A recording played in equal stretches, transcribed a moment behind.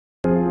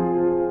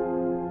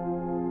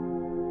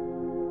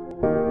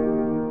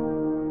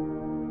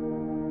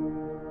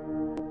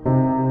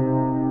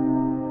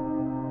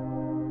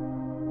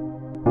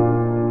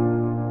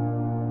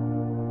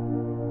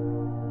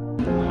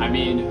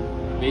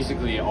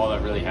all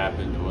that really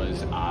happened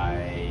was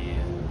I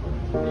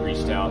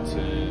reached out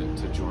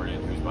to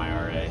Jordan, who's my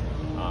RA,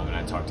 and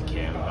I talked to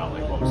Cam about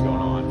like what was going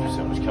on for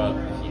Sailfish Cup,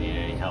 if he needed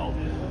any help.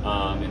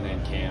 And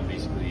then Cam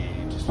basically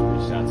just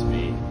reached out to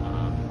me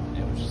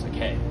and was just like,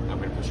 hey, I'm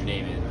going to put your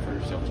name in for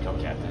Sailfish Cup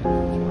captain if you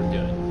want to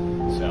do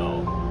it.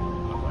 So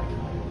I'm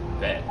like,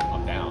 bet,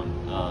 I'm down.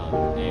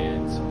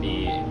 And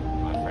me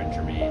and my friend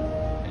Jermaine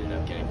ended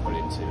up getting put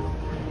into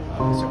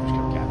the Sailfish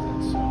Cup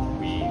captain. So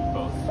we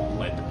both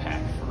led the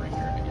pack for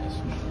Rinker, I guess.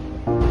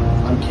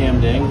 I'm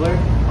Cam Dangler.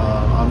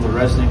 I'm the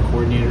resident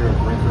coordinator of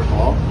Rinker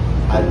Hall.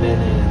 I've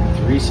been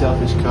in 3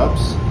 Sailfish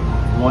Cups,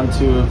 won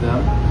 2 of them.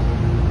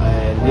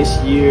 And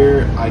this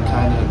year I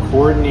kind of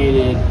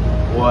coordinated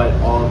what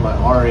all of my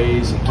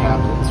RAs and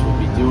captains would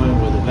be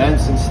doing with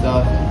events and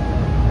stuff.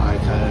 I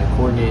kind of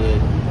coordinated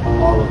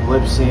all of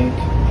lip sync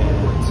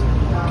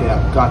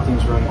and got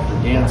things running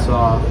for dance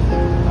off.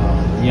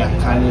 Yeah,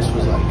 kind of just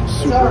was like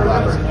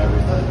supervising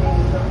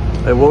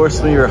everything. What were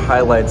some of your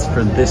highlights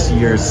for this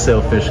year's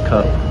Sailfish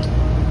Cup?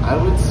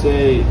 I would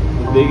say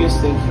the biggest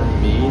thing for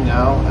me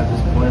now at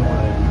this point when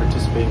I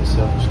participate in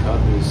Sailfish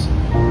Cup is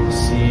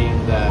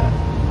seeing that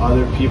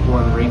other people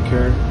in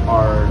Rinker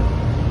are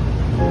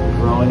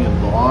growing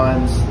in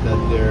bonds,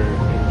 that they're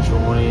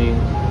enjoying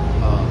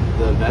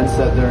the events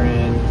that they're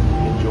in,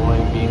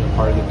 enjoying being a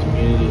part of the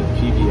community of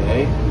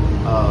PBA.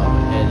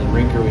 And in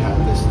Rinker we have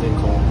this thing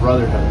called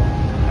brotherhood,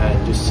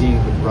 and just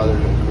seeing the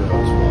brotherhood grow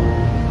as well.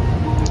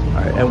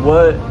 All right, and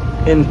what,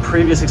 in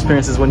previous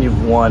experiences when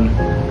you've won,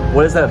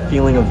 what is that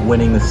feeling of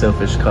winning the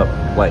Sailfish Cup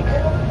like?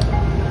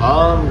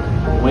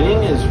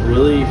 Winning is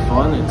really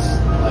fun. It's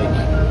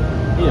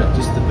like, you know,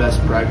 just the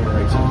best bragging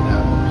rights you can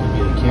have on the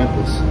PBA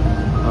campus.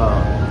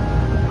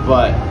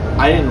 But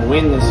I didn't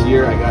win this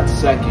year. I got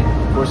second.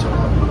 Of course I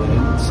wanted to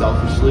win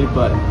selfishly,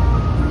 but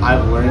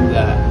I've learned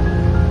that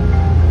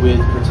with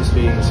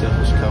participating in the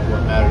Sailfish Cup,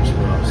 what matters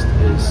most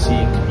is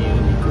seeing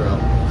community grow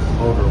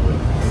over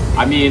winning.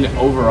 I mean,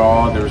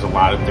 overall, there was a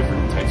lot of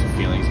different types of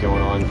feelings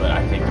going on, but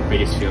I think the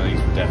biggest feelings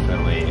were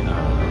definitely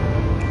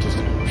just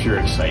pure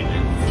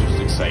excitement.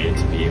 Just excited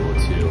to be able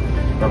to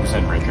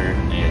represent Rinker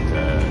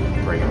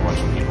and bring a bunch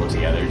of people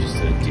together just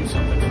to do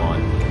something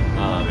fun.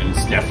 And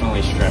it's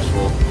definitely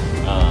stressful,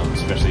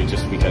 especially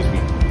just because we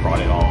brought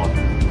it all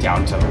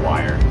down to the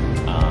wire.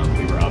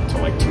 We were up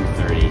till like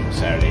 2:30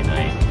 Saturday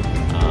night,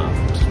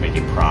 just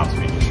making props,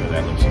 making sure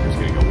that lip sync was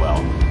going to go well.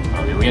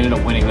 We ended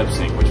up winning lip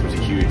sync, which was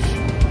a huge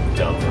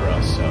dub for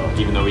us. So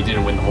even though we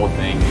didn't win the whole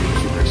thing, we were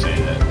super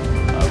excited that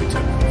we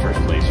took first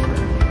place for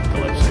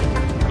the lip sync.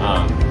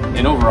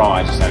 And overall,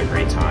 I just had a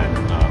great time.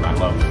 I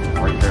love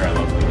Rinker, I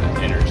love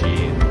the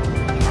energy, and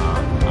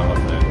I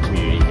love the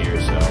community here.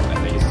 So I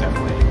think it's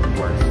definitely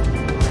worth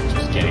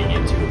just getting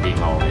into being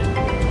all in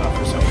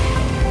for Sailfish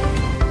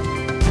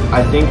Cup.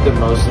 I think the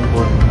most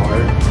important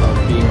part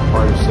of being a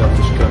part of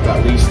Sailfish Cup,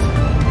 at least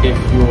if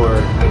you're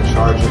in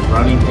charge of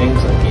running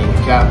things like being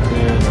a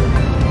captain or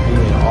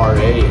being an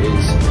RA,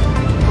 is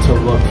to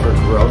look for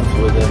growth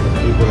within the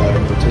people that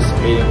are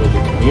participating with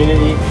the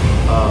community,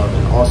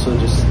 and also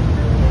just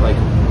like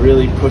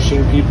really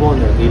pushing people in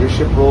their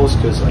leadership roles,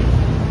 because like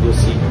you'll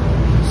see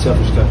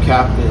Sailfish Cup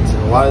captains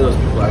and a lot of those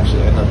people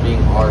actually end up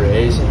being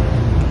RAs. And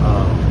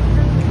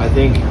I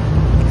think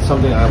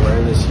something I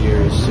learned this year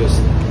is just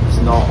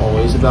it's not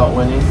always about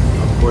winning.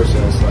 Of course,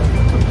 as like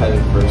a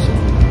competitive person,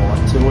 you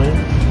want to win,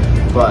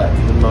 but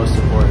the most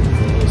important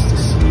thing is to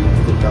see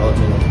the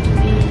development of the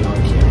community on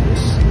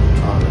campus,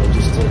 and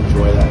just to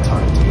enjoy that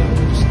time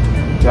together, just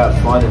to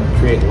have fun and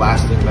create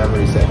lasting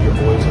memories that you're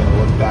always going to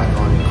look back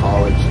on